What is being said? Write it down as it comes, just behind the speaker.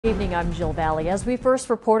Good evening, I'm Jill Valley. As we first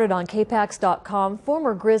reported on KPAX.com,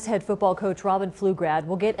 former Grizz head football coach Robin Pflugrad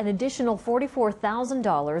will get an additional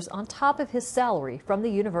 $44,000 on top of his salary from the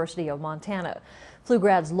University of Montana.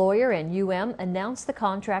 Pflugrad's lawyer and UM announced the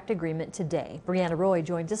contract agreement today. Breanna Roy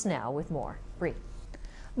joins us now with more. Bree.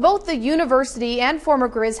 Both the university and former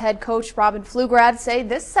Grizz head coach Robin Pflugrad say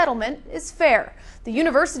this settlement is fair. The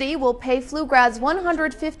university will pay Pflugrad's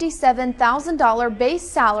 $157,000 base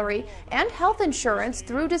salary and health insurance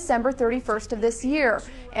through December 31st of this year.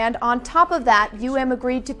 And on top of that, UM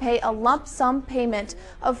agreed to pay a lump sum payment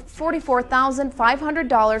of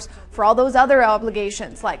 $44,500 for all those other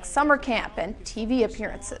obligations like summer camp and TV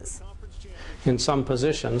appearances. In some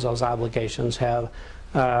positions, those obligations have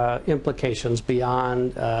implications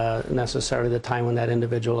beyond necessarily the time when that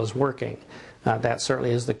individual is working. That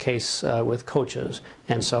certainly is the case with coaches,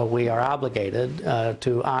 and so we are obligated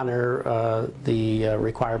to honor the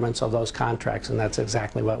requirements of those contracts, and that's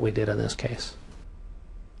exactly what we did in this case.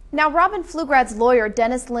 Now, Robin Pflugrad's lawyer,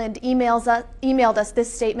 Dennis Lind, emailed us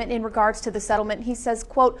this statement in regards to the settlement. He says,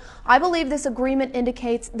 quote, "I believe this agreement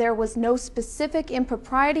indicates there was no specific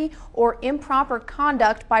impropriety or improper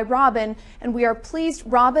conduct by Robin, and we are pleased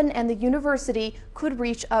Robin and the university could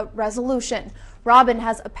reach a resolution. Robin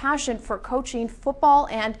has a passion for coaching football,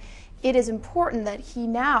 and it is important that he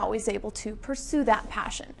now is able to pursue that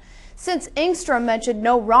passion." Since Engstrom mentioned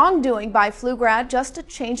no wrongdoing by Pflugrad, just a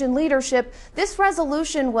change in leadership, this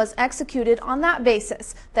resolution was executed on that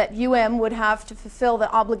basis, that UM would have to fulfill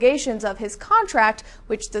the obligations of his contract,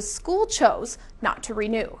 which the school chose not to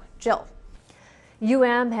renew. Jill.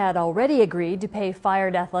 UM had already agreed to pay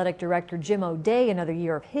fired athletic director Jim O'Day another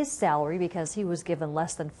year of his salary because he was given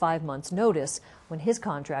less than 5 months' notice when his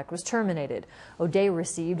contract was terminated. O'Day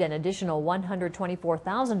received an additional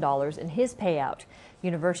 $124,000 in his payout.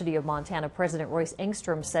 University of Montana President Royce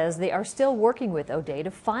Engstrom says they are still working with O'Day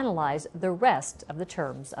to finalize the rest of the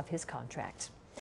terms of his contract.